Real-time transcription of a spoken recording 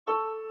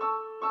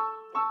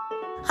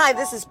Hi,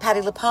 this is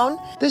Patty Lapone.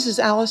 This is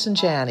Allison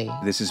Janney.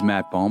 This is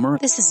Matt Bomer.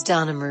 This is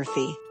Donna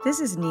Murphy. This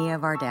is Nia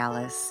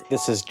Vardalis.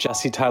 This is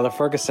Jesse Tyler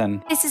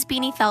Ferguson. This is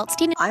Beanie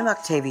Feldstein. I'm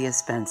Octavia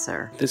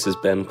Spencer. This is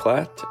Ben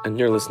Platt, and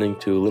you're listening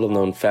to Little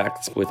Known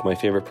Facts with my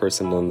favorite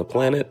person on the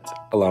planet,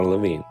 Alana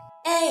Levine.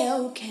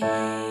 A-OK.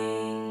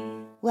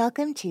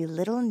 Welcome to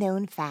Little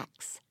Known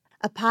Facts,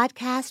 a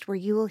podcast where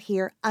you will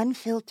hear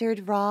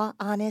unfiltered, raw,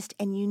 honest,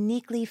 and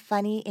uniquely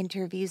funny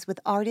interviews with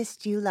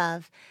artists you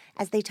love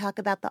as they talk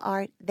about the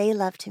art they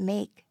love to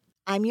make.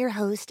 I'm your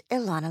host,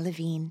 Ilana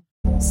Levine.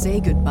 Say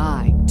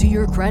goodbye to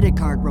your credit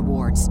card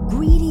rewards.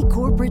 Greedy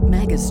corporate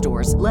mega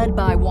stores, led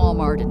by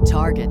Walmart and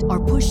Target,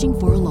 are pushing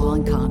for a law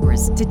in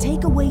Congress to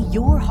take away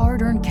your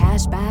hard-earned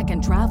cash back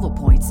and travel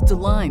points to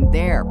line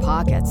their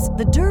pockets.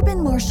 The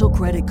Durbin-Marshall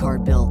credit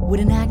card bill would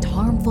enact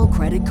harmful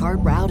credit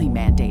card routing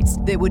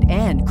mandates that would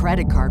end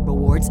credit card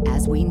rewards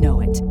as we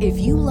know it. If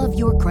you love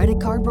your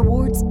credit card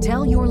rewards,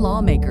 tell your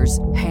lawmakers,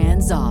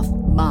 hands off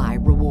my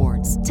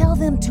rewards. Tell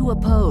them to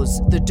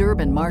oppose the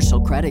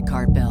Durbin-Marshall credit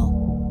card bill.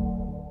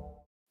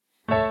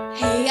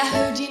 Hey, I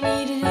heard you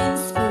needed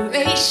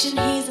inspiration.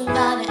 He's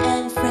Alana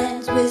and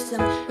friends with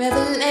some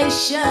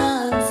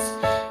revelations.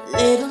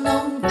 Little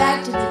known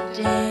fact of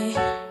the day.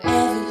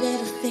 Every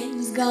little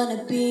thing's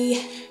gonna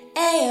be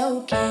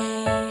A-OK.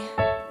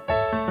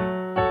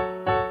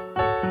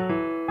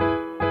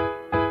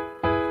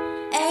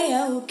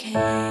 A-OK.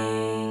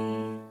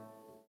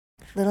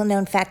 Little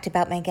known fact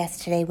about my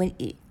guest today.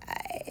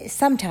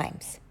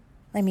 Sometimes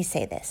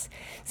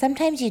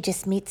you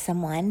just meet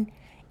someone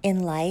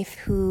in life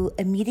who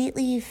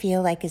immediately you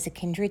feel like is a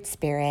kindred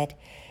spirit.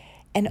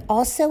 And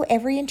also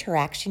every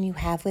interaction you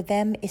have with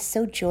them is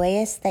so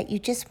joyous that you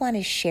just want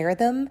to share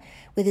them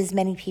with as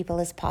many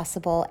people as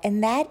possible.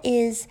 And that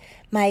is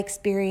my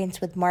experience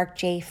with Mark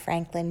J.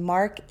 Franklin.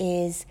 Mark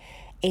is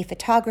a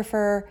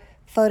photographer,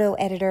 photo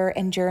editor,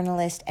 and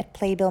journalist at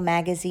Playbill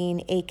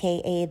Magazine,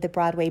 aka the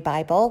Broadway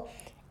Bible.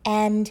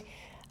 And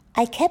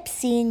I kept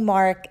seeing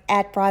Mark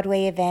at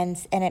Broadway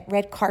events and at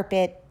red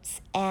carpets,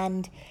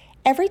 and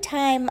every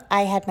time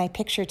I had my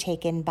picture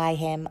taken by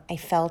him, I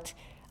felt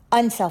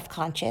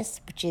unself-conscious,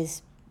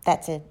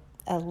 that's a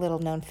little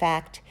known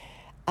fact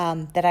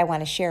that I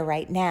want to share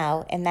right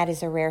now, and that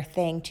is a rare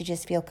thing, to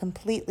just feel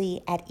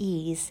completely at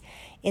ease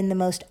in the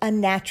most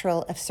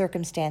unnatural of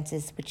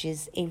circumstances, which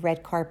is a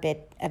red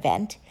carpet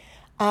event.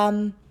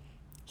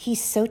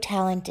 He's so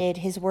talented.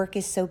 His work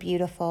is so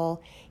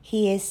beautiful.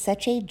 He is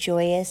such a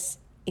joyous,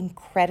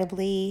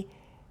 incredibly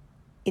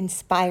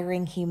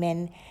inspiring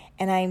human.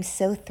 And I am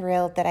so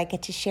thrilled that I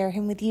get to share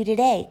him with you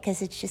today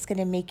because it's just going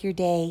to make your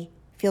day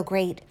feel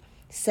great.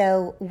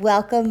 So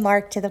welcome,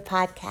 Mark, to the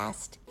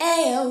podcast.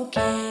 A-OK.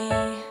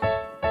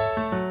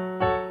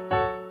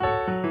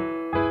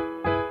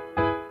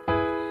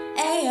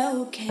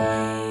 A-OK.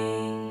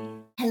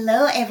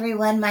 Hello,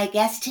 everyone. My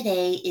guest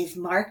today is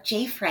Mark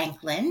J.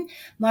 Franklin.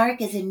 Mark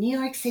is a New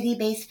York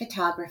City-based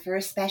photographer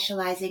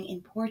specializing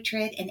in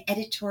portrait and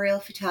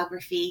editorial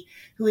photography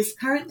who is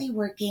currently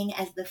working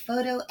as the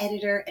photo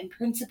editor and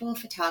principal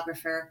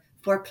photographer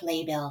for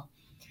Playbill.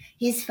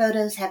 His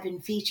photos have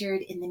been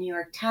featured in the New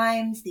York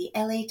Times, the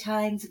LA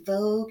Times,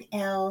 Vogue,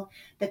 Elle,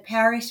 the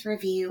Paris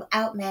Review,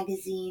 Out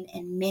Magazine,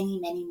 and many,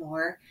 many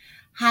more.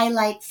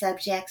 Highlight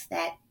subjects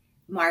that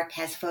Mark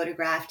has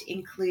photographed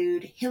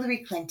include Hillary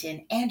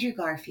Clinton, Andrew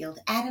Garfield,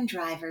 Adam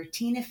Driver,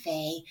 Tina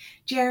Fey,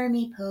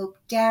 Jeremy Pope,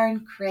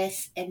 Darren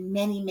Criss, and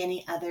many,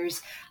 many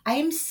others. I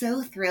am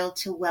so thrilled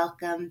to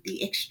welcome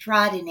the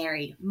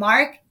extraordinary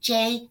Mark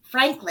J.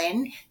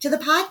 Franklin to the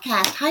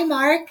podcast. Hi,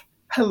 Mark.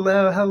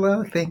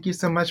 Hello. Thank you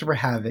so much for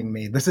having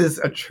me. This is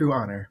a true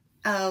honor.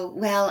 Oh,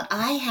 well,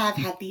 I have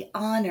had the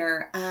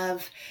honor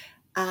of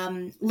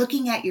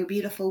looking at your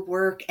beautiful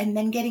work and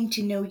then getting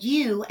to know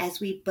you as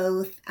we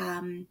both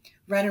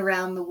run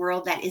around the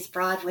world that is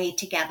Broadway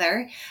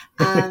together.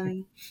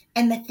 And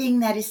the thing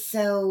that is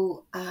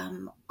so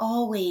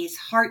always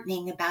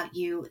heartening about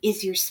you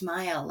is your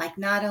smile. Like,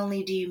 not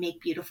only do you make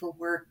beautiful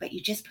work, but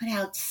you just put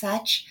out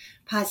such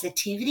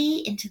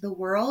positivity into the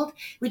world,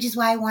 which is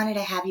why I wanted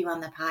to have you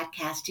on the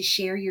podcast to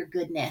share your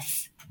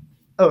goodness.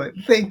 Oh,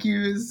 thank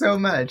you so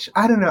much.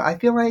 I don't know. I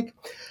feel like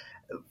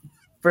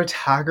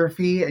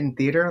photography and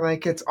theater,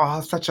 like, it's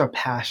all such a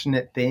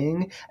passionate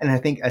thing. And I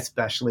think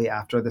especially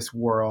after this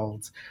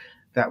world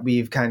that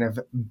we've kind of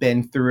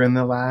been through in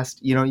the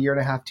last, year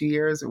and a half, 2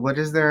 years, what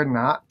is there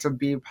not to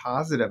be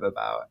positive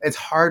about? It's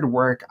hard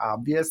work,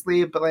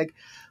 obviously, but like,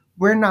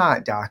 we're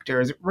not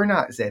doctors. We're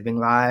not saving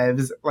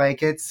lives.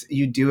 Like,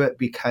 you do it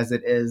because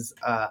it is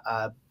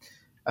a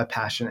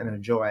passion and a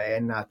joy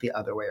and not the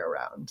other way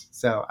around.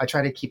 So I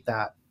try to keep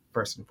that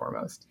first and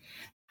foremost.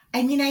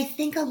 I mean, I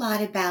think a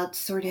lot about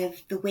sort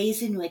of the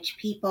ways in which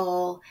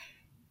people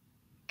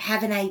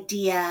have an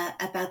idea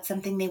about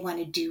something they want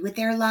to do with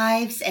their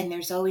lives, and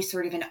there's always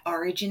sort of an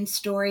origin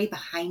story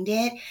behind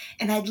it.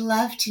 And I'd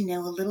love to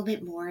know a little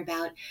bit more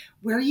about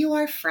where you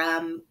are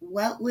from,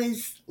 what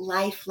was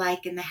life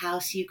like in the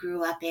house you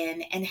grew up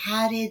in, and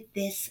how did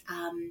this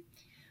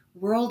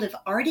world of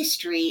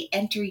artistry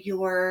enter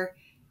your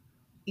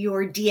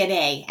your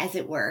DNA, as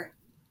it were?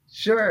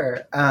 Sure.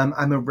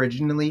 I'm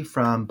originally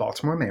from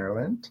Baltimore,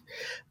 Maryland,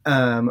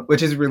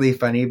 which is really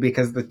funny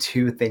because the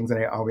two things that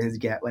I always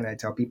get when I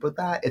tell people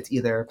that, it's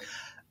either,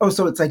 oh,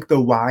 so it's like The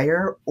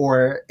Wire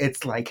or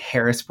it's like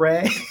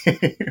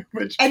Hairspray.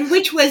 Which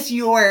was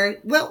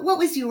what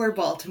was your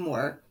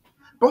Baltimore?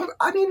 Well,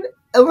 I mean,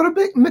 a little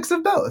bit mix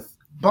of both.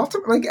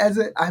 Baltimore, like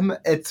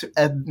it's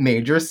a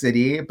major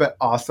city, but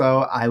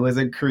also I was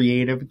a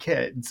creative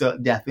kid, so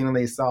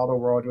definitely saw the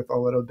world with a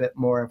little bit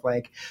more of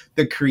like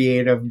the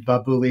creative,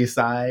 bubbly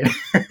side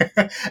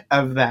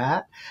of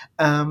that.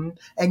 And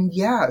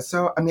yeah,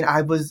 so I mean,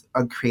 I was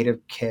a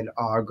creative kid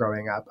all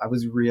growing up. I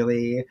was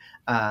really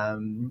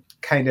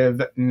kind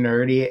of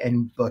nerdy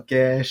and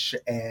bookish,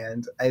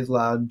 and I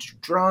loved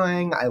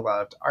drawing. I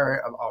loved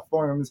art of all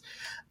forms.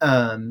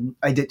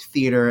 I did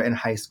theater in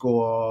high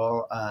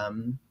school.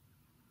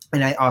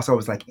 And I also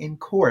was like in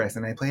chorus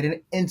and I played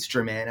an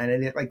instrument and I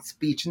did like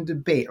speech and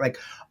debate, like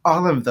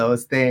all of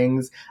those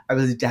things. I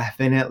was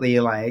definitely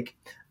like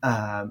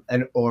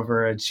an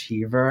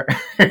overachiever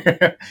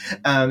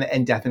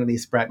and definitely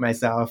spread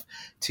myself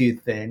too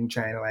thin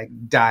trying to like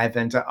dive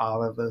into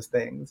all of those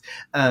things.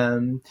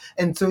 And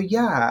so,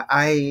 yeah,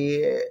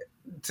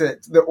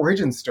 the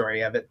origin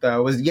story of it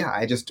though was, yeah,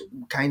 I just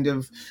kind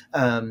of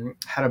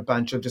had a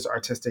bunch of just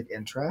artistic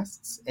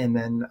interests, and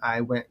then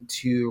I went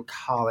to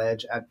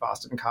college at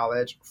Boston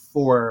College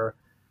for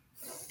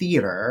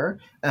theater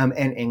and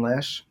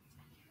English,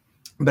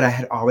 but I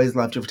had always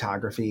loved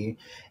photography.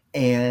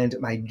 And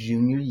my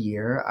junior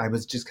year I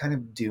was just kind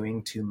of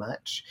doing too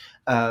much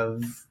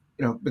of,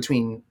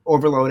 between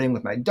overloading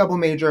with my double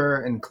major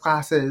and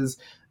classes,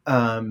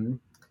 and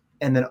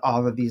then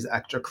all of these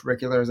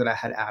extracurriculars that I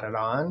had added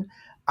on.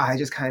 I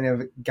just kind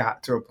of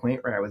got to a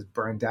point where I was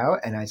burned out,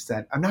 and I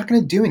said, I'm not going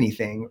to do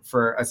anything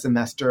for a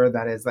semester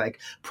that is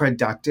like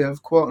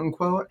productive, quote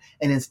unquote.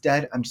 And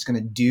instead, I'm just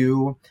going to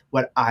do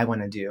what I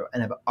want to do.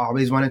 And I've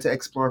always wanted to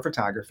explore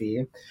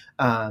photography,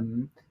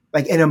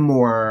 like in a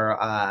more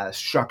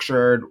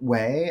structured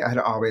way. I had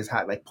always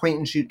had like point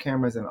and shoot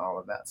cameras and all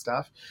of that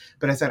stuff.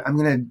 But I said, I'm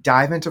going to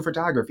dive into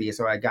photography.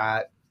 So I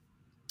got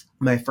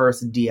my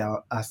first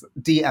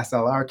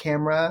DSLR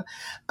camera,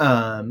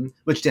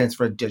 which stands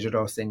for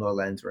digital single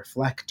lens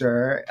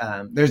reflector.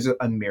 There's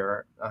a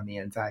mirror on the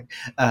inside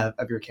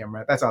of your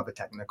camera. That's all the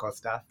technical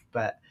stuff.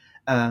 But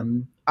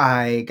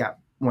I got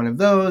one of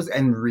those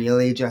and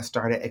really just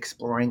started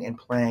exploring and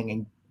playing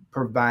and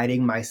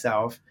providing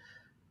myself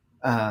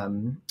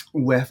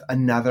with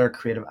another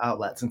creative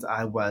outlet, since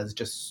I was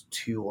just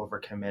too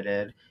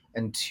overcommitted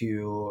and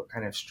too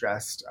kind of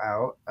stressed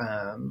out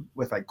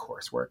with like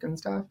coursework and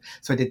stuff.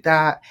 So I did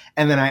that.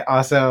 And then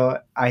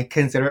I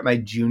consider it my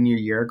junior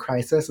year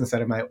crisis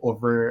instead of my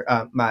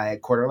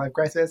quarter life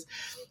crisis.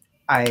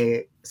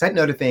 I said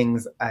no to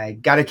things. I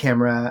got a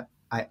camera.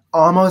 I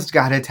almost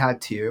got a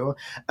tattoo,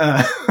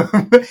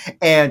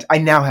 and I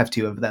now have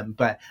two of them,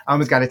 but I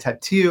almost got a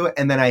tattoo,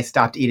 and then I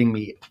stopped eating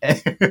meat.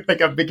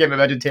 Like I became a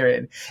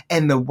vegetarian.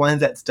 And the ones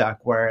that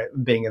stuck were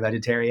being a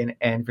vegetarian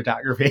and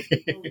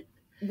photography.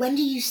 When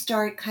do you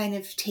start kind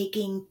of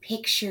taking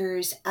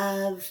pictures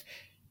of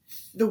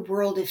the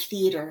world of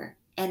theater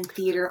and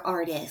theater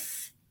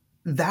artists?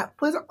 That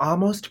was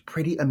almost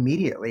pretty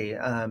immediately.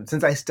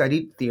 Since I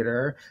studied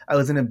theater, I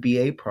was in a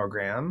BA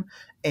program,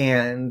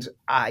 and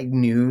I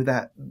knew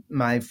that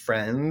my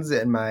friends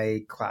and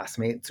my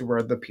classmates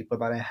were the people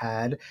that I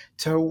had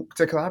to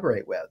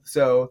collaborate with.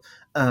 So,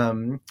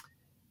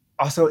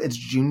 also, it's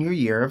junior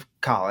year of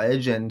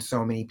college, and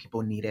so many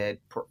people needed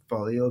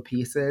portfolio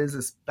pieces,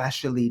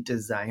 especially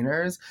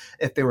designers,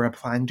 if they were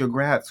applying to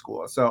grad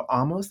school. So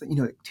almost,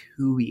 like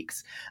 2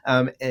 weeks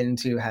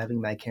into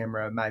having my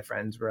camera, my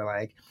friends were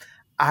like,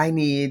 I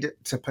need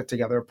to put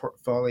together a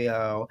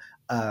portfolio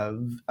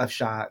of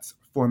shots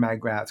for my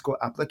grad school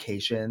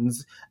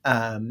applications.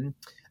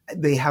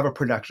 They have a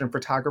production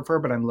photographer,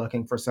 but I'm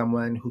looking for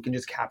someone who can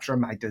just capture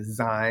my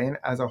design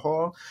as a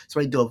whole. So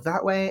I dove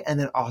that way, and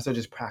then also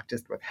just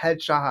practiced with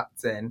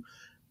headshots, and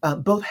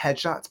both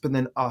headshots, but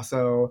then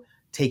also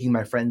taking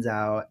my friends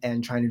out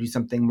and trying to do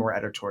something more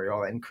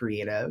editorial and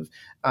creative,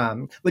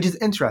 which is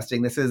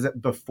interesting. This is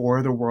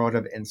before the world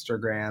of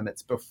Instagram.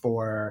 It's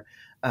before,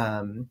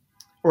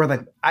 or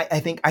like, I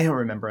think, I don't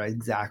remember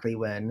exactly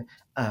when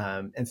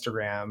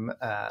Instagram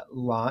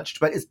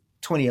launched, but it's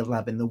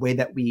 2011. The way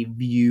that we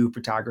view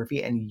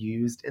photography and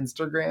used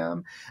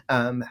Instagram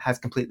has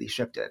completely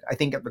shifted. I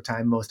think at the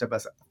time, most of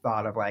us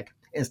thought of like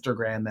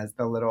Instagram as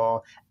the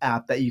little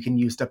app that you can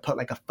use to put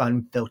like a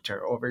fun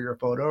filter over your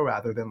photo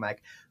rather than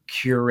like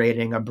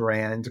curating a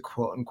brand,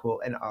 quote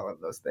unquote, and all of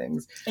those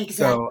things.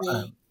 Exactly.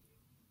 So,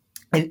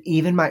 and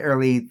even my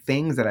early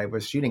things that I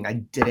was shooting, I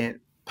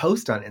didn't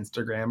post on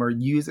Instagram or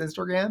use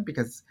Instagram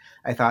because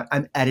I thought,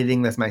 I'm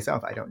editing this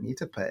myself. I don't need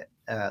to put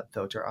a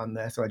filter on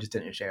this. So I just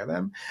didn't share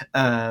them.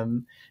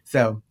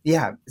 So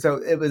yeah, so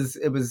it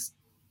was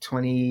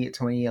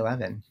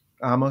 2011,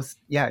 almost,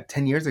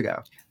 10 years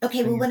ago.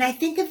 Okay. Well, when I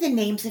think of the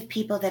names of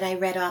people that I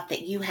read off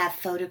that you have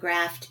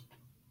photographed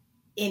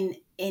in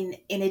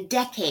in a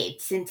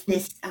decade since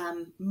this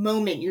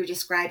moment you're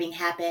describing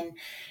happened.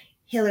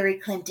 Hillary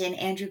Clinton,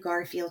 Andrew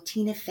Garfield,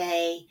 Tina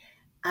Fey,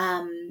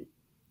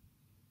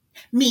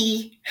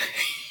 me.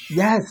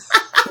 Yes.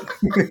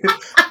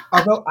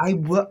 Although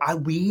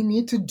we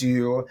need to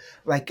do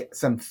like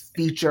some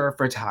feature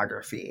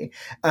photography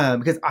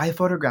because I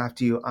photographed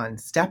you on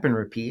step and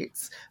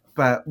repeats,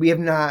 but we have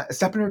not.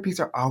 Step and repeats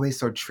are always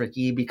so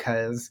tricky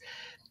because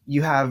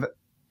you have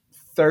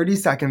 30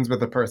 seconds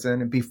with a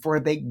person before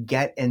they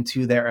get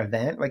into their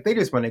event. Like they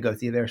just want to go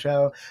see their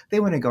show. They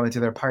want to go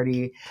into their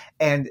party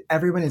and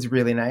everyone is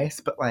really nice,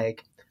 but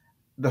like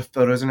the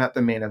photos are not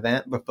the main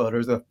event. The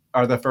photos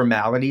are the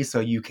formality so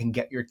you can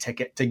get your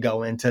ticket to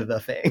go into the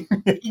thing.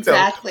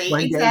 Exactly. So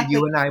one day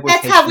you and I will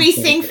That's take how we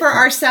some sing photos. for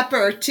our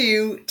supper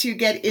to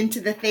get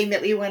into the thing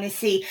that we want to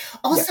see.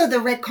 Also, the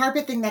red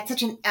carpet thing, that's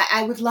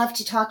I would love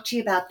to talk to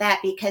you about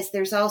that because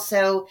there's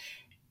also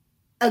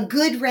a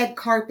good red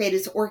carpet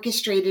is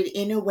orchestrated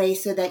in a way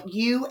so that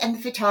you and the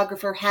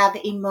photographer have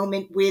a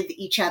moment with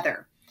each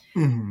other.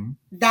 Mm-hmm.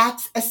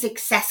 That's a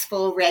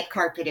successful red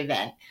carpet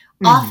event.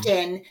 Mm-hmm.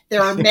 Often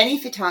there are many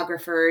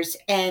photographers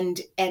and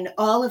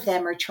all of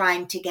them are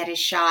trying to get a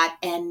shot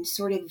and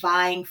sort of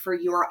vying for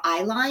your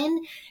eye line.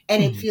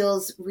 And it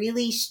feels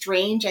really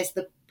strange as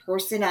the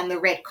person on the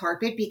red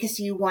carpet because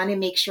you want to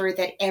make sure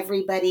that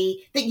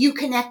that you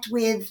connect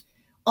with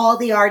all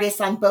the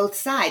artists on both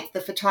sides,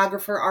 the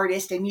photographer,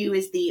 artist, and you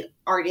as the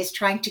artist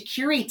trying to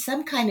curate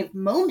some kind of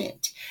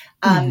moment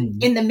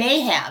in the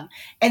mayhem.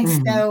 And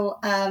so,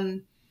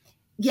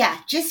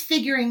 just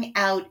figuring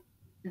out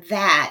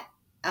that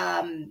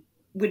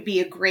would be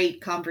a great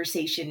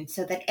conversation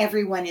so that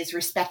everyone is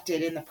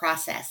respected in the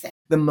process.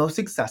 The most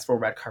successful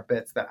red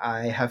carpets that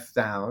I have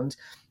found,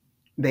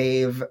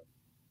 it's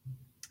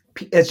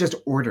just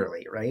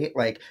orderly, right?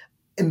 Like,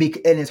 and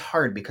it's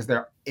hard because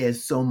there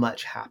is so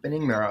much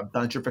happening. There are a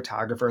bunch of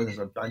photographers, there's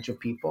a bunch of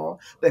people.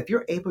 But if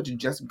you're able to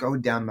just go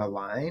down the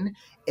line,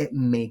 it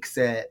makes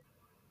it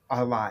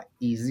a lot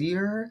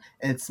easier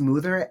and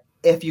smoother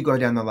if you go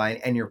down the line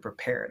and you're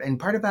prepared. And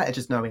part of that is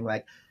just knowing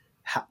like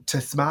how to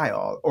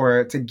smile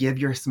or to give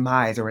your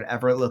smize or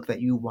whatever look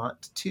that you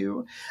want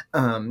to.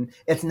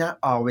 It's not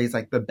always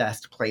like the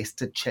best place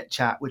to chit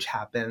chat, which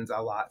happens a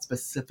lot,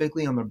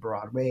 specifically on the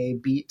Broadway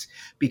beat,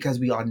 because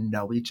we all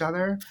know each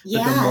other.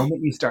 Yeah. But the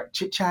moment you start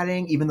chit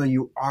chatting, even though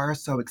you are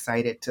so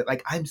excited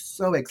I'm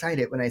so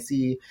excited when I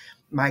see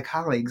my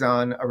colleagues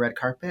on a red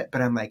carpet,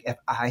 but I'm like, if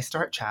I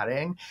start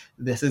chatting,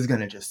 this is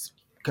going to just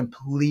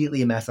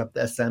completely mess up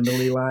the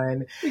assembly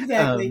line.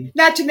 Exactly.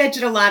 Not to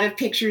mention a lot of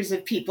pictures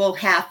of people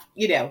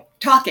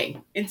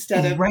talking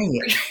instead of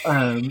right.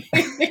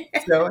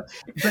 So,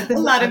 but then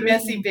a lot of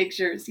messy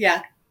pictures.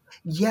 Yeah.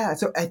 Yeah.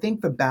 So I think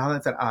the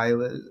balance that I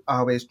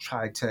always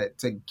try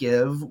to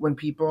give when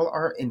people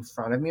are in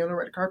front of me on the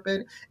red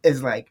carpet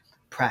is like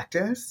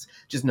practice.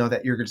 Just know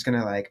that you're just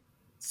gonna like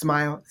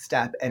smile,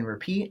 step, and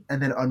repeat.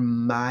 And then on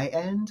my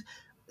end,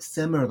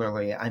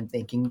 similarly, I'm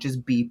thinking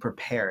just be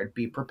prepared.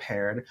 Be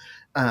prepared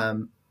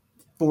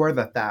for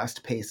the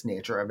fast-paced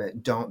nature of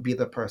it. Don't be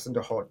the person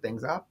to hold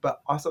things up,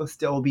 but also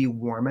still be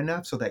warm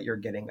enough so that you're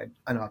getting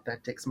an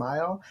authentic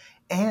smile.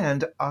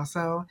 And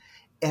also,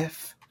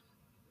 if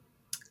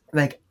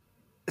like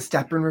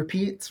step and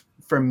repeats,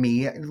 for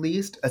me at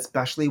least,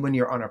 especially when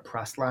you're on a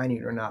press line and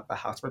you're not the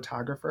house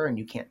photographer and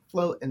you can't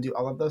float and do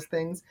all of those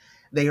things,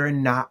 they are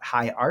not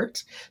high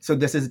art. So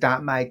this is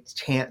not my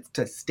chance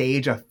to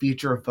stage a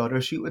feature photo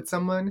shoot with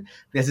someone.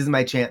 This is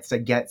my chance to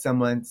get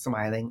someone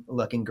smiling,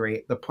 looking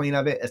great. The point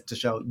of it is to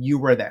show you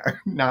were there,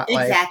 not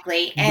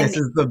exactly. Like, and this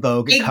is the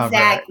Vogue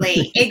cover.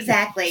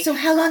 Exactly. So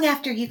how long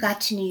after you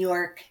got to New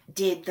York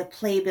did the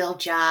Playbill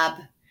job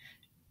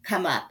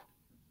come up?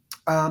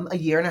 A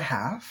year and a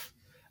half.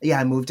 Yeah,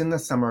 I moved in the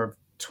summer of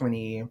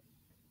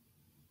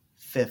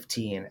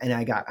 2015 and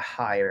I got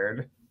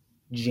hired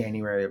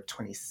January of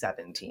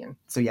 2017.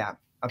 So yeah.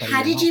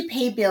 How did you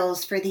pay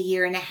bills for the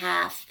year and a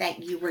half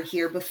that you were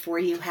here before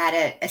you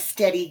had a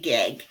steady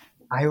gig?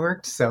 I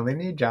worked so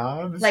many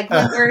jobs. Like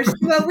what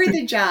were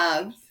the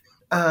jobs?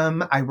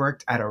 I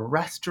worked at a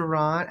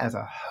restaurant as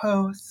a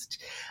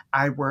host.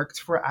 I worked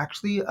for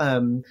actually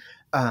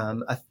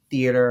a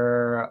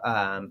theater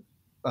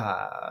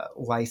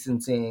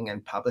licensing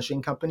and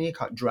publishing company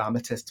called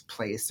Dramatist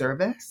Play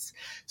Service.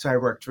 So I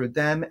worked for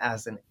them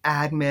as an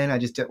admin.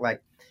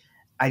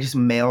 I just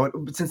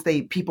mailed, since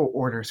people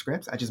order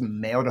scripts, I just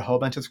mailed a whole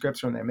bunch of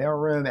scripts from their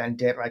mailroom and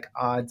did like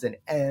odds and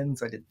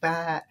ends. I did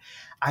that.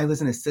 I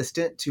was an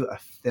assistant to a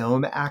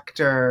film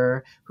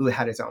actor who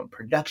had his own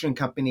production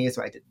company,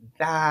 so I did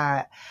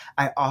that.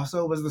 I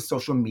also was the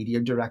social media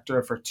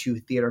director for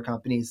 2 theater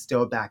companies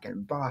still back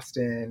in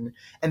Boston,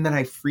 and then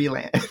I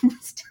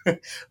freelanced.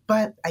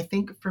 But I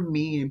think for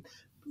me,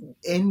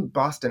 in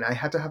Boston, I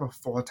had to have a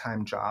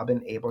full-time job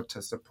and able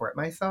to support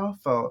myself.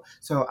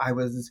 So I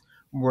was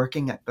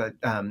working at the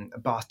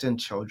Boston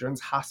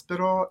Children's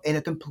Hospital in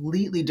a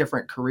completely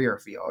different career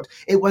field.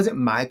 It wasn't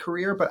my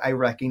career, but I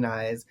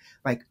recognize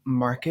like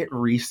market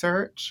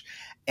research,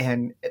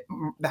 and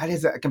that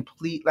is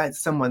that's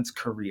someone's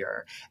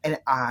career. And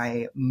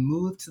I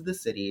moved to the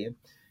city,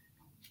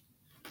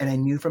 and I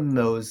knew from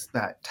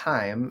that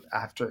time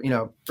after,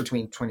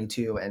 between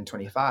 22 and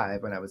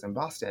 25 when I was in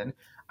Boston,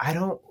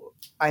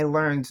 I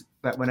learned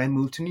that when I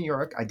moved to New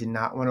York, I did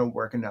not want to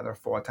work another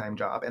full-time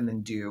job and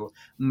then do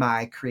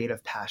my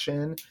creative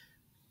passion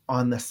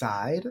on the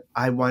side.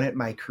 I wanted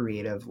my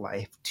creative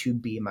life to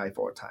be my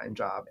full-time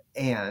job.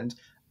 And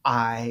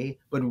I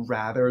would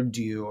rather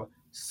do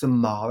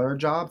smaller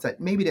jobs that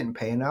maybe didn't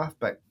pay enough,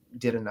 but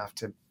did enough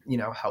to,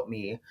 help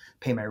me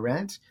pay my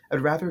rent.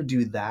 I'd rather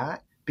do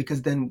that,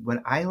 because then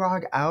when I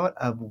log out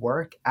of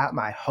work at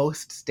my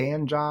host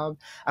stand job,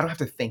 I don't have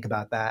to think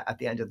about that at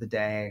the end of the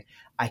day.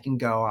 I can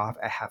go off.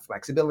 I have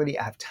flexibility.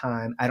 I have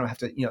time. I don't have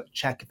to,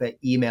 check the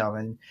email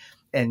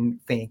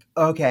and think,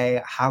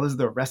 okay, how is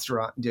the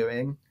restaurant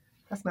doing?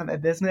 That's not my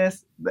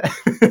business.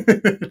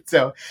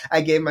 So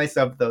I gave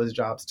myself those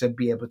jobs to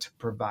be able to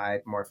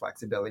provide more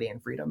flexibility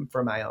and freedom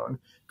for my own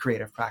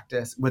creative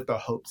practice, with the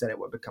hopes that it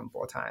would become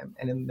full-time.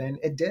 And then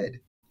it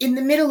did. In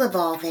the middle of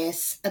all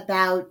this,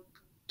 about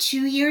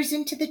 2 years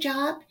into the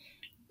job,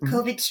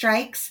 COVID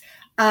strikes.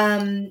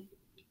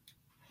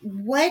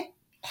 What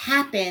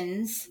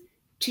happens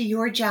to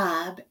your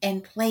job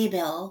and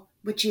Playbill,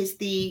 which is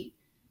the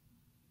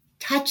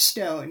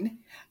touchstone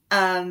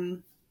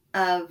of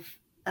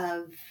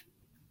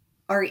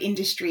our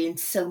industry in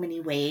so many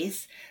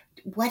ways?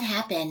 What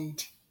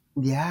happened?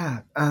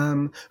 Yeah.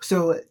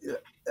 So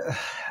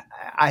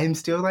I'm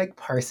still like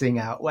parsing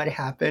out what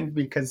happened,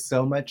 because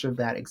so much of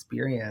that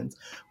experience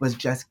was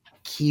just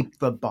keep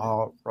the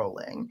ball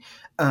rolling.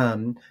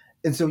 And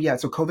so,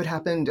 so COVID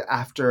happened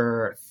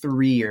after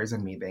 3 years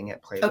of me being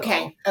at Playbill.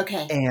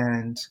 Okay.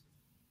 And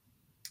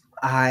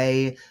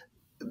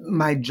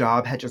my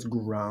job had just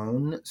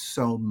grown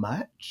so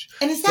much.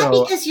 And is that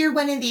because you're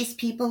one of these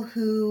people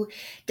who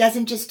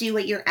doesn't just do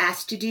what you're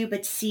asked to do,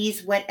 but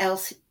sees what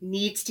else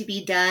needs to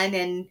be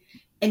done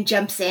and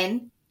jumps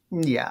in?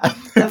 Yeah,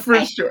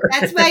 for sure.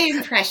 That's my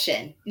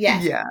impression.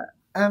 Yes. Yeah.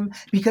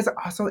 Because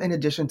also, in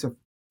addition to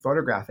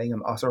photographing,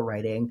 I'm also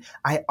writing.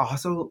 I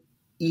also,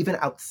 even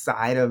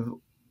outside of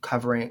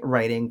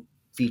writing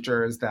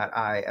features that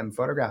I am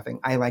photographing,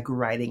 I like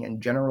writing in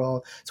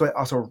general. So I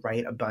also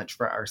write a bunch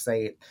for our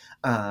site.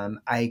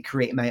 I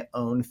create my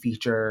own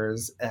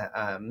features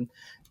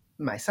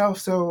myself.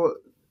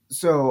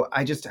 So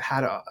I just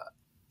had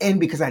and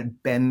because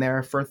I'd been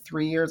there for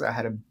 3 years, I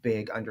had a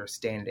big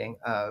understanding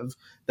of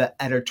the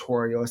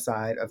editorial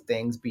side of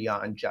things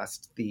beyond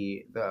just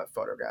the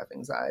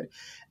photographing side.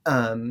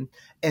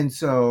 And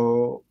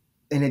so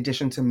in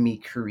addition to me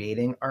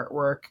creating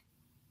artwork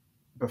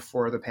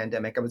before the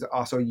pandemic, I was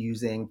also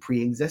using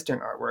pre-existing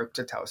artwork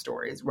to tell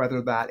stories,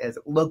 whether that is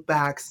look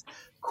backs,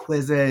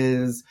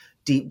 quizzes,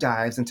 deep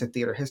dives into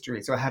theater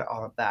history. So I had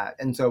all of that.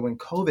 And so when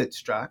COVID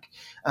struck,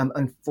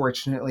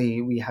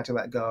 unfortunately, we had to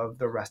let go of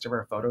the rest of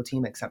our photo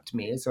team except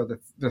me. So the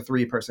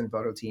 3-person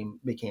photo team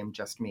became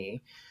just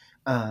me.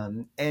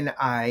 And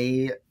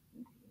I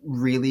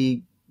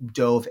really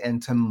dove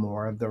into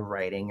more of the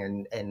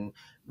writing and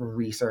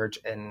research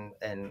and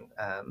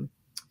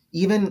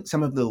even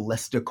some of the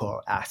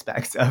listicle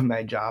aspects of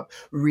my job.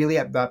 Really,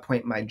 at that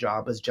point, my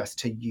job was just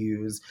to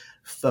use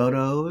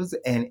photos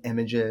and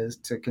images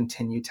to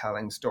continue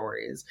telling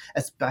stories,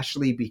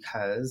 especially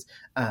because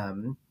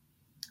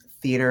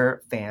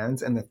theater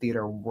fans and the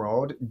theater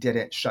world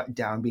didn't shut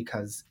down,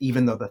 because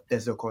even though the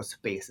physical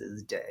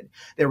spaces did,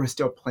 there was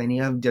still plenty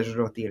of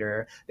digital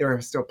theater. There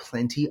were still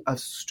plenty of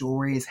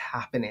stories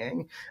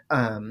happening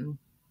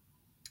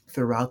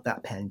throughout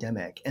that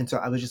pandemic. And so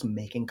I was just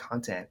making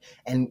content,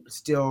 and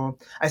still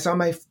I saw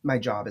my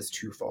job as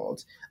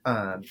twofold.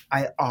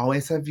 I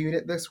always have viewed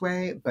it this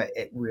way, but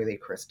it really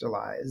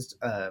crystallized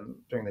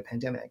during the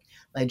pandemic.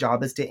 My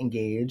job is to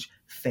engage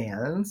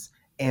fans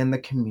and the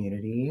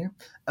community,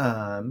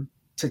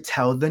 to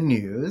tell the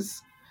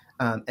news,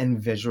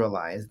 and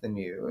visualize the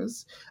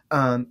news,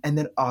 and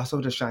then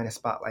also to shine a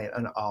spotlight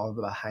on all of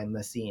the behind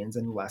the scenes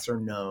and lesser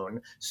known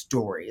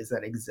stories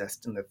that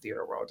exist in the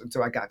theater world. And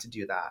so I got to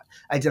do that.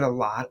 I did a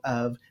lot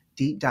of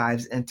deep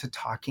dives into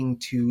talking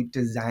to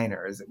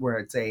designers, where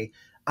it's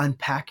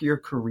unpack your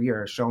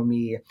career, show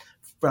me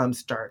from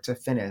start to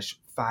finish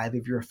 5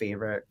 of your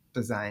favorite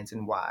designs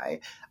and why.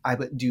 I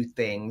would do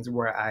things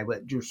where I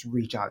would just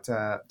reach out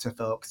to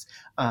folks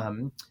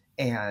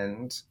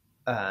and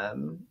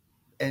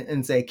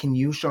say, can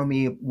you show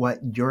me what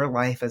your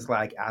life is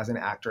like as an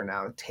actor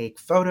now? Take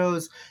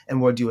photos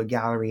and we'll do a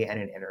gallery and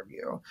an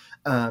interview.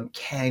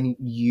 Can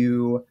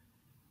you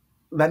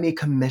let me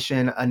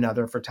commission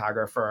another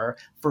photographer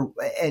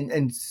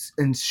and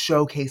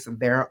showcase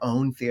their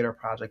own theater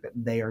project that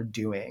they are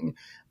doing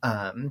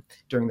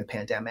during the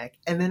pandemic?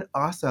 And then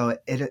also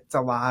it's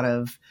a lot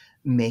of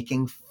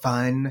making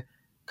fun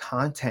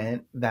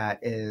content that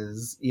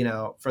is,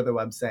 for the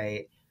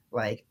website,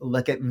 like,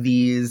 look at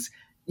these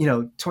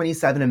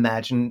 27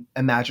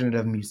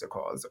 imaginative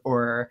musicals,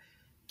 or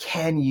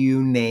can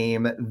you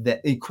name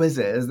the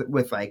quizzes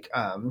with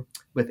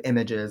with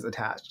images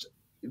attached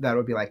that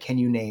would be like, can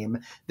you name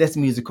this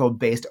musical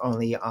based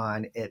only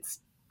on its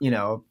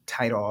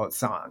title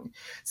song?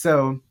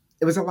 So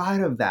it was a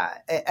lot of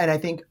that, and I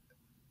think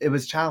it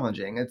was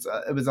challenging. It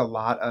was a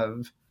lot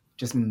of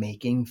just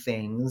making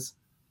things,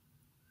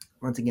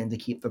 once again, to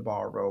keep the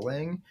ball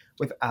rolling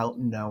without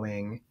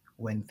knowing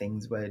when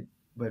things would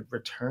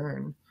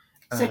return.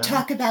 So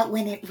talk about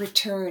when it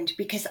returned,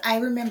 because I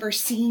remember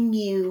seeing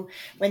you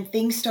when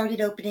things started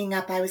opening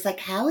up. I was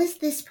like, how is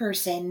this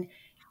person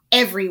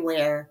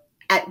everywhere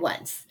at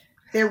once?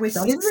 There was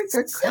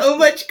so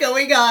much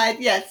going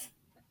on. Yes.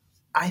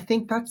 I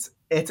think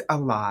it's a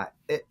lot.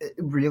 It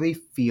really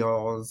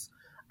feels,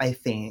 I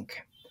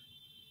think,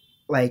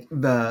 like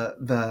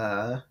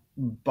the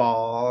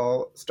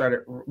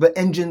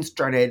engine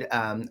started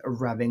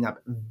revving up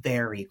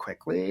very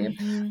quickly.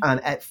 Mm-hmm.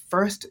 At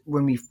first,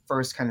 when we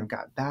first kind of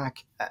got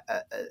back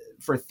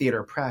for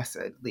theater press,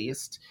 at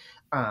least,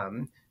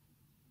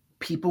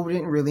 people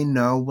didn't really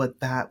know what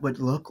that would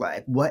look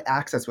like. What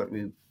access would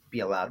we be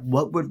allowed?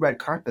 What would red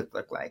carpet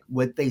look like?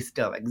 Would they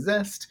still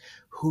exist?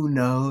 Who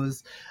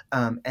knows?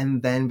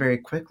 And then very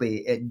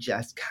quickly, it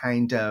just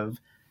kind of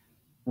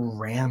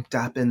ramped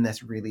up in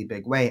this really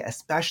big way,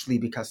 especially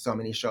because so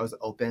many shows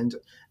opened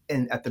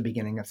at the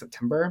beginning of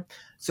September.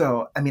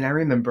 So, I mean, I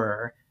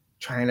remember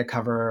trying to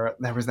cover,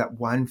 there was that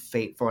one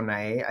fateful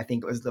night, I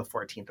think it was the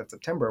 14th of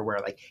September, where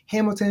like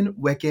Hamilton,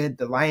 Wicked,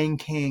 The Lion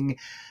King,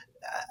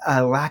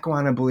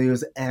 Lackawanna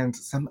Blues, and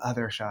some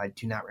other show I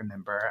do not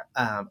remember,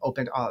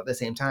 opened all at the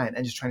same time,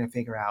 and just trying to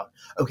figure out,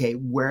 okay,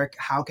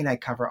 how can I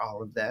cover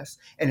all of this?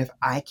 And if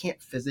I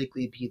can't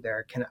physically be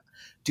there,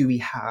 do we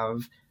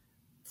have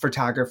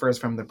photographers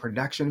from the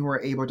production who are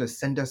able to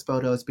send us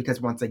photos?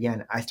 Because once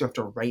again, I still have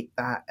to write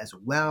that as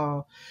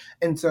well.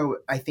 And so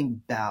I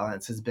think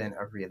balance has been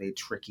a really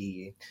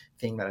tricky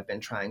thing that I've been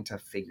trying to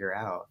figure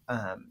out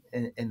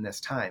in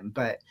this time.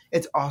 But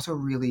it's also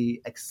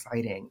really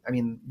exciting. I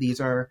mean, these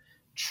are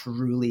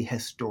truly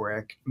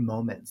historic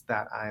moments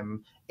that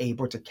I'm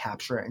able to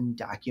capture and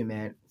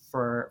document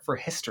for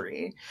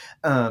history.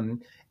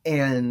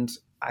 And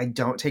I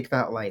don't take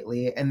that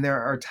lightly. And there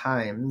are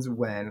times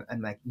when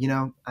I'm like,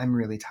 I'm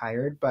really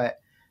tired, but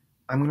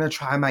I'm going to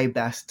try my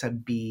best to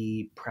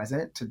be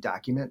present, to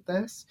document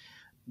this,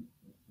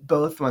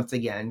 both, once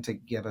again, to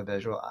give a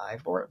visual eye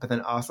for it, but then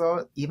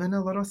also even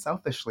a little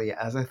selfishly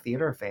as a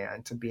theater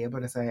fan, to be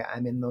able to say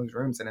I'm in those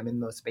rooms and I'm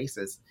in those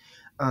spaces.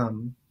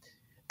 And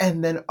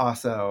then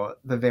also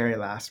the very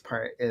last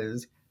part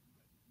is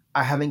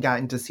I haven't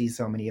gotten to see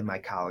so many of my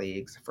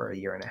colleagues for a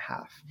year and a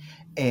half.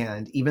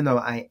 And even though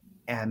I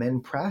am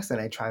in press and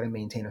I try to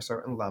maintain a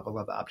certain level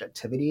of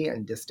objectivity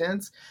and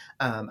distance,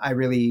 I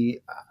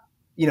really,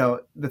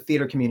 the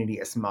theater community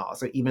is small.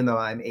 So even though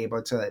I'm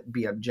able to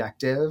be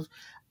objective,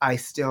 I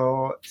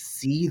still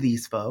see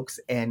these folks,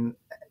 and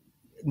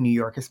New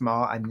York is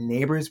small. I'm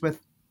neighbors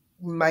with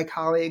my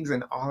colleagues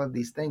and all of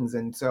these things.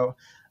 And so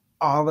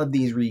all of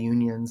these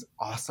reunions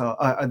also,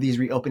 these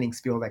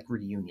reopenings feel like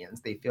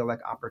reunions. They feel like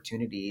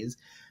opportunities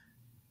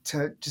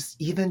to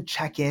just even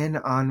check in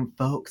on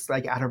folks,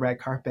 like at a red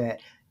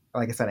carpet.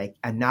 Like I said,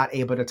 I'm not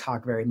able to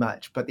talk very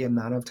much, but the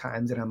amount of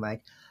times that I'm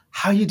like,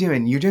 how you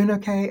doing? You're doing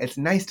okay? It's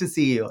nice to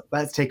see you.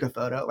 Let's take a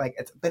photo. Like,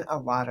 it's been a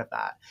lot of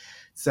that.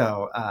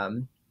 So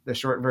the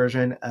short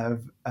version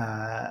of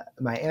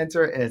my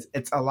answer is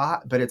it's a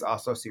lot, but it's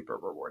also super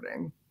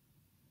rewarding.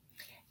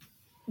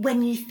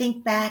 When you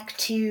think back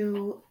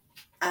to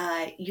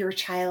your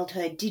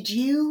childhood, did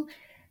you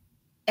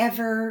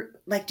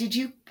ever,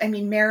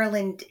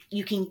 Maryland,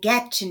 you can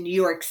get to New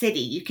York City,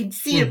 you can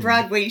see a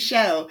Broadway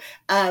show.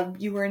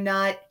 You were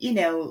not,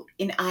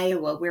 in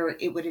Iowa, where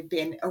it would have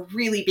been a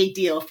really big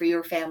deal for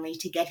your family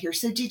to get here.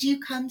 So did you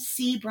come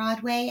see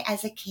Broadway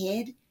as a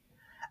kid?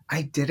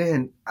 I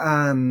didn't.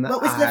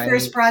 What was the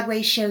first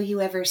Broadway show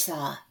you ever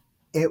saw?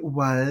 It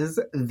was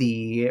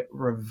the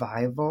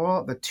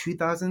revival, the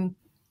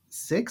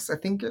 2006, I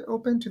think it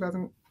opened,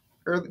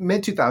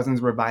 mid-2000s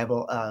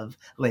revival of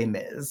Les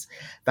Mis.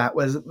 That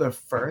was the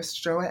first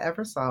show I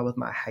ever saw with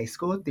my high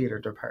school theater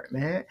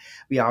department.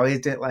 We always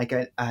did like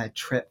a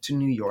trip to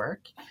New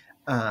York.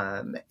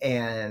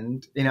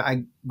 And,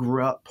 I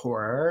grew up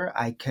poor.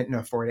 I couldn't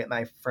afford it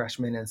my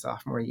freshman and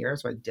sophomore year,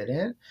 so I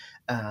didn't.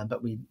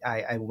 But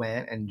I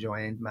went and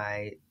joined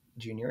my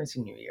junior and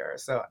senior year.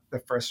 So the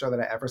first show that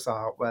I ever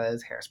saw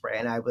was Hairspray,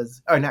 and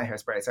not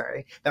Hairspray,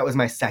 sorry. That was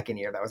my second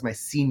year. That was my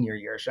senior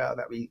year show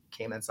that we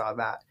came and saw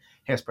that,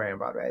 Hairspray on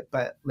Broadway.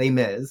 But Les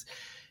Mis,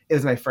 it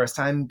was my first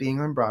time being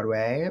on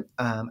Broadway.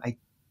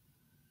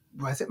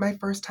 Was it my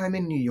first time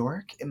in New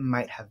York? It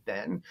might have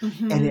been.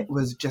 Mm-hmm. And it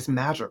was just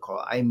magical.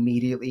 I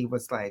immediately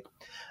was like,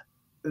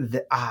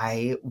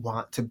 I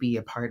want to be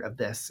a part of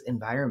this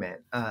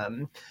environment.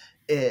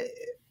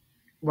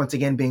 Once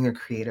again, being a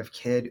creative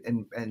kid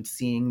and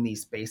seeing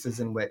these spaces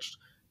in which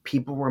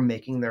people were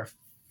making their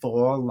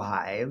full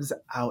lives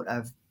out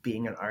of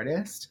being an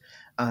artist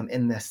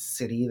in this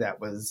city that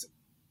was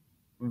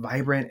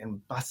vibrant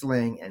and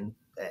bustling,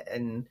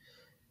 and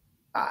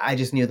I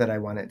just knew that I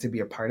wanted to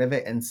be a part of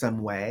it in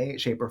some way,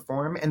 shape, or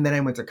form. And then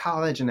I went to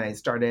college and I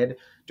started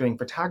doing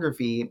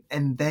photography.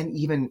 And then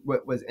even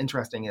what was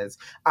interesting is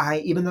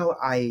even though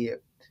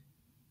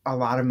a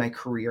lot of my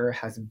career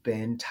has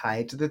been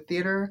tied to the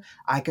theater,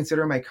 I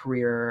consider my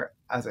career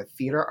as a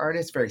theater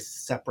artist very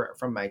separate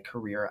from my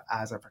career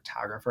as a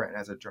photographer and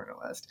as a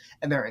journalist.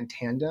 And they're in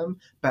tandem.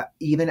 But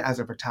even as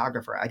a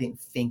photographer, I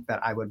didn't think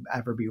that I would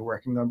ever be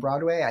working on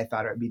Broadway. I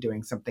thought I would be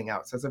doing something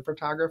else as a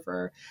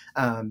photographer,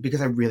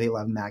 because I really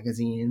love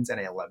magazines and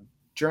I love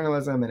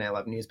journalism and I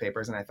love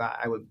newspapers. And I thought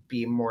I would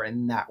be more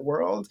in that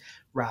world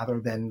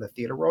rather than the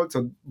theater world.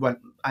 So what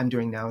I'm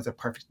doing now is a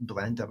perfect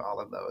blend of all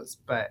of those.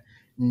 But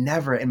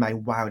never in my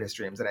wildest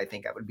dreams that I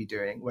think I would be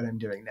doing what I'm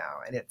doing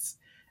now. And it's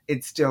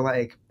still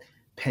like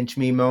pinch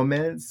me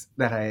moments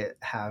that I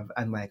have.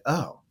 I'm like,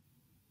 oh,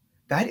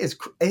 it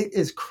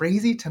is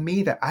crazy to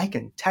me that I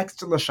can text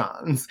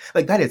LaChanze.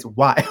 Like, that is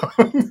wild.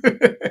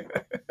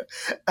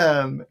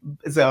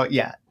 So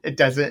yeah,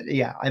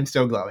 I'm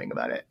still glowing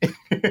about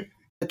it.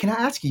 Can I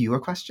ask you a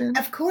question?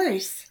 Of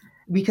course.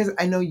 Because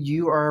I know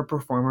you are a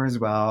performer as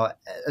well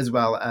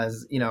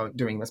as,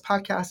 doing this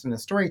podcast and a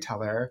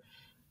storyteller.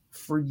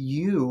 For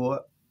you,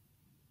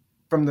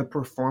 from the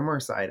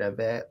performer side of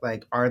it,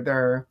 like,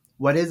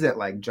 what is it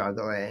like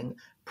juggling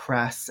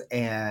press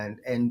and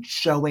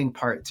showing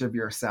parts of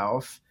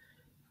yourself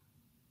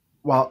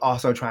while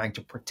also trying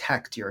to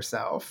protect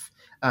yourself,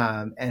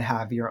 and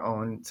have your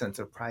own sense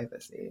of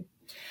privacy?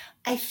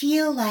 I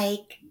feel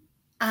like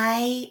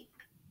I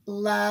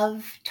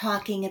love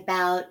talking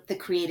about the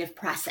creative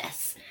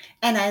process,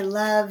 and I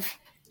love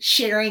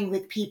sharing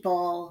with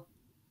people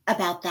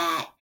about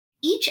that.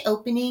 Each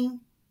opening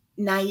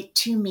night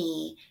to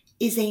me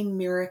is a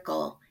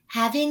miracle.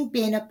 Having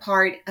been a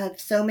part of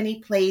so many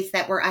plays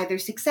that were either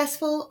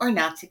successful or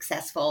not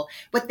successful,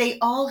 what they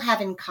all have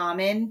in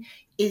common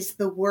is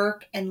the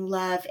work and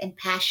love and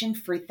passion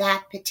for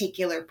that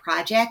particular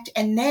project.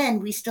 And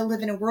then we still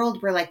live in a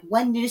world where like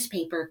one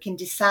newspaper can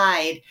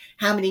decide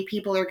how many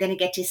people are going to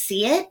get to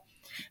see it.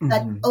 Mm-hmm.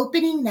 But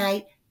opening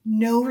night,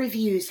 no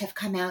reviews have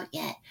come out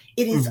yet.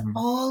 It is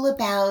all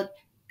about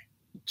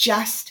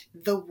just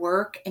the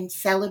work and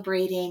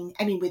celebrating.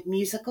 I mean, with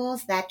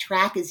musicals, that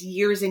track is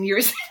years and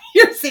years and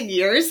years and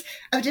years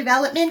of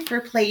development. For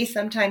plays,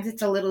 sometimes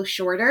it's a little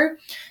shorter.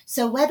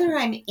 So whether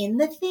I'm in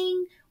the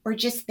thing or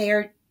just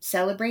there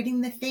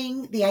celebrating the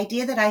thing, the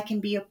idea that I can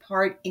be a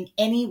part in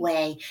any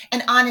way.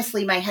 And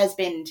honestly, my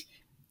husband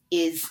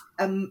is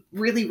a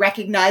really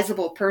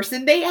recognizable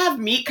person. They have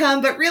me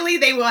come, but really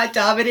they want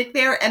Dominic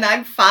there, and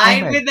I'm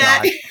fine with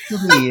that.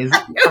 Please,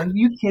 are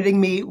you kidding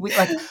me?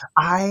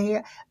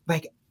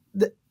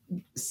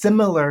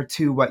 Similar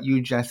to what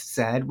you just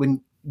said,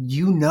 when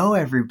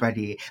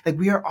everybody, like,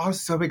 we are all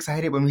so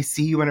excited when we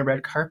see you on a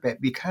red carpet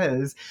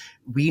because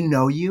we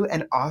know you,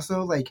 and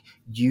also like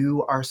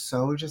you are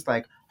so just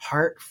like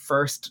heart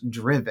first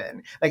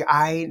driven. Like,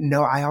 I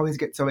know I always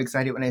get so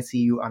excited when I see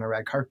you on a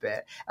red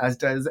carpet, as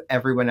does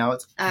everyone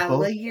else,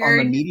 both on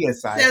the media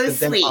side, so but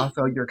then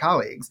also your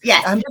colleagues.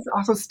 Yes. I'm just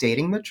also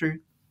stating the truth.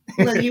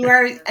 Well, you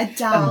are a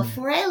doll.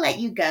 Before I let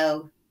you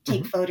go,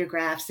 take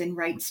photographs and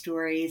write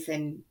stories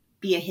and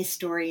be a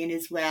historian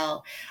as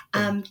well.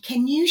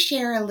 Can you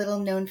share a little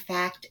known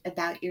fact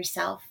about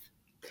yourself?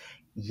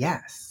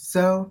 Yes.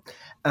 So,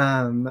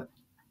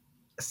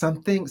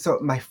 so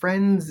my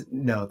friends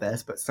know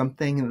this, but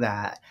something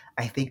that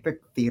I think the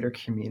theater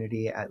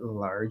community at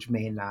large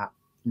may not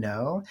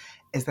know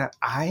is that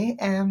I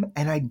am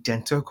an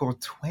identical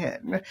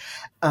twin.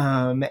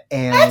 And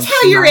that's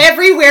how you're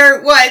everywhere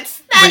at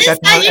once. That's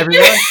how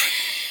everywhere.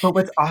 But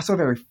what's also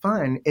very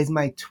fun is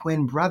my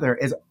twin brother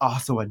is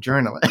also a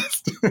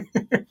journalist.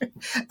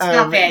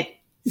 Stop it.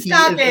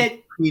 Stop it.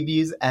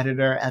 Previews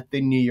editor at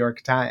the New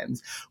York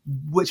Times,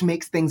 which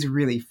makes things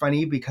really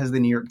funny because the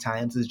New York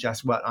Times is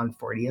just on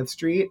 40th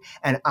Street,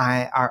 and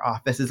our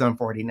office is on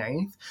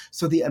 49th.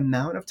 So the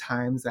amount of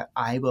times that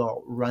I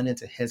will run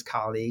into his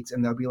colleagues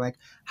and they'll be like,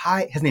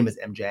 hi, his name is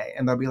MJ,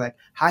 and they'll be like,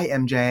 hi,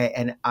 MJ,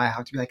 and I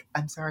have to be like,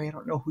 I'm sorry, I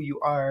don't know who you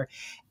are.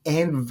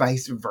 And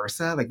vice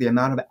versa, like the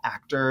amount of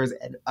actors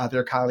and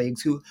other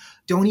colleagues who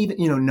don't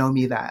even, know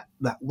me that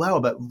well,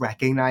 but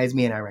recognize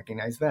me and I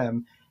recognize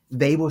them.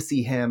 They will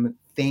see him,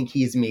 think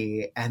he's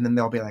me, and then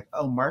they'll be like,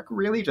 oh, Mark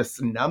really just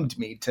snubbed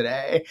me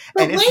today.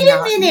 But wait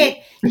a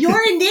minute. Your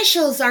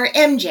initials are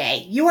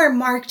MJ. You are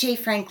Mark J.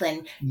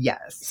 Franklin.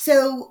 Yes.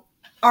 So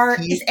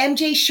is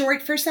MJ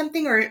short for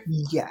something, or?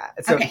 Yeah.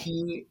 So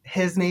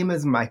his name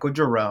is Michael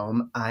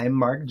Jerome. I'm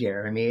Mark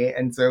Jeremy.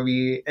 And so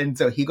he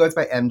goes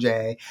by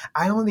MJ.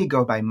 I only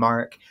go by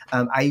Mark.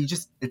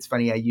 It's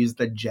funny. I use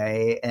the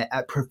J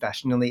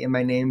professionally in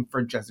my name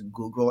for just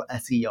Google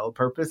SEO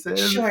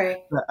purposes. Sure.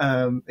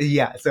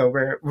 Yeah. So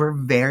we're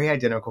very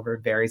identical.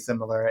 We're very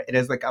similar. It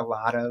is like a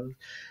lot of,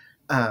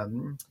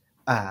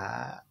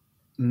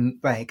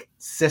 like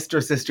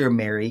sister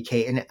Mary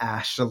Kate and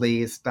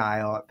Ashley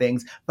style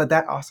things, but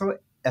that also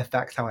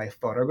affects how I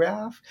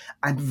photograph.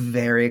 I'm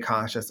very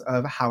conscious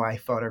of how I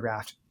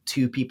photographed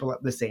two people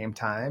at the same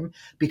time,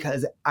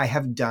 because I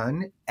have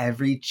done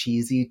every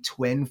cheesy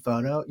twin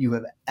photo you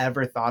have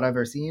ever thought of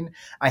or seen.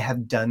 I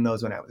have done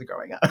those when I was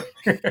growing up.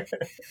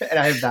 And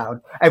I have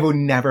vowed I will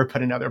never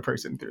put another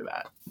person through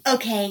that.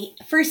 Okay,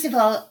 first of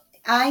all,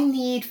 I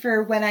need,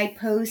 for when I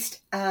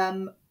post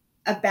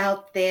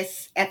about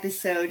this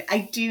episode,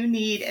 I do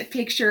need a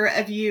picture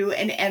of you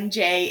and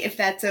MJ, if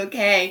that's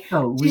okay,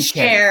 to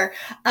share.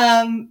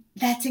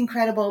 That's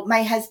incredible.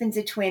 My husband's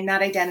a twin,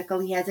 not identical.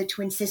 He has a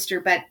twin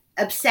sister, but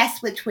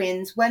obsessed with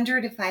twins.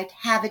 Wondered if I'd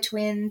have a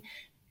twin.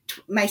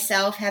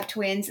 Myself have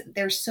twins.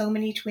 There's so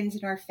many twins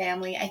in our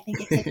family. I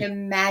think it's such a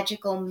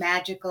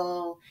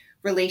magical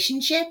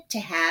relationship to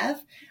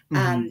have.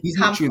 He's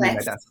truly my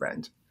best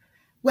friend.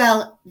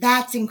 Well,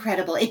 that's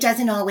incredible. It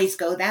doesn't always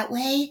go that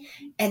way.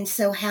 And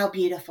so how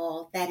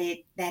beautiful that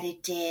it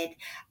did.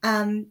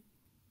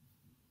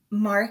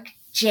 Mark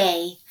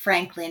J.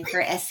 Franklin,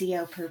 for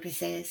SEO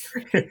purposes.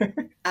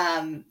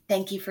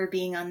 Thank you for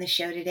being on the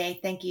show today.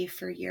 Thank you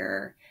for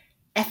your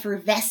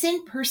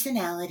effervescent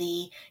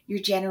personality, your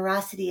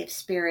generosity of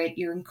spirit,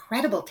 your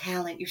incredible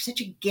talent. You're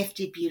such a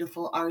gifted,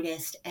 beautiful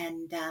artist,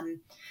 and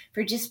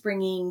for just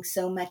bringing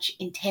so much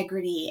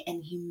integrity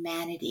and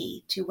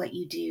humanity to what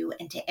you do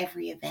and to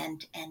every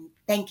event. And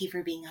thank you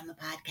for being on the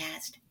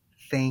podcast.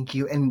 Thank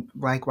you. And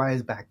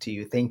likewise, back to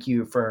you. Thank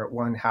you for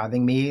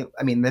having me.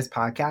 I mean, this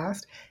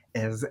podcast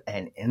is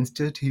an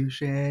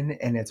institution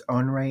in its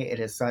own right. It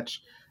is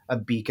such a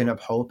beacon of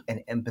hope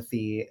and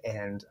empathy.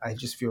 And I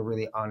just feel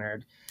really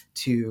honored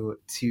to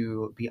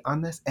be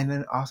on this, and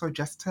then also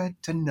just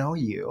to know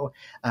you.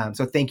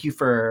 So thank you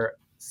for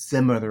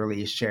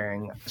similarly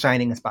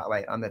shining a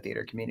spotlight on the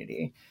theater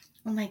community.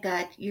 Oh my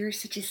God, you're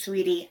such a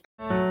sweetie.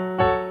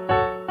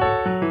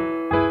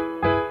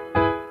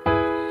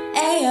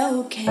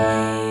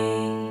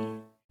 A-okay.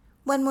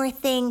 One more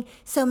thing.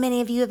 So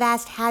many of you have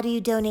asked, how do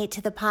you donate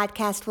to the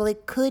podcast? Well,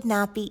 it could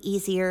not be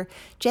easier.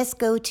 Just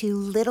go to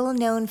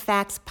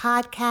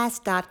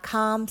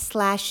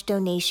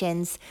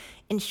littleknownfactspodcast.com/donations.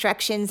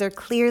 Instructions are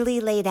clearly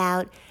laid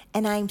out,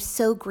 and I'm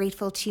so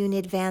grateful to you in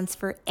advance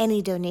for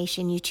any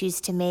donation you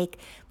choose to make.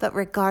 But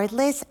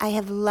regardless, I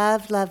have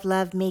loved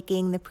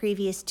making the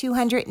previous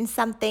 200 and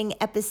something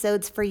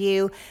episodes for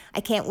you. I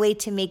can't wait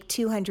to make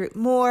 200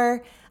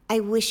 more. I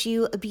wish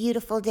you a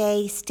beautiful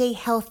day. Stay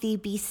healthy,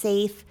 be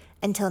safe.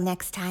 Until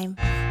next time.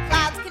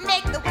 Clouds can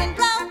make the wind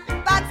blow,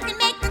 bugs can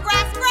make the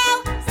grass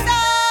grow. So,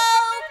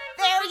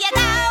 there you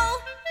go.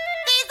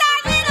 These are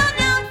little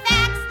known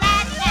facts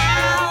that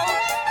now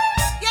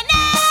you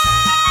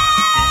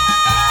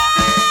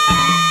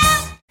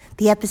know.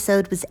 The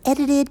episode was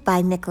edited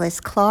by Nicholas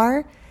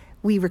Clark.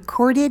 We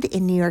recorded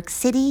in New York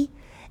City.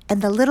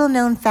 And the Little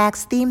Known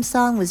Facts theme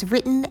song was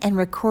written and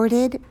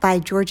recorded by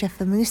Georgia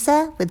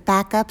Famusa with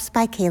backups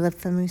by Caleb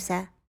Famusa.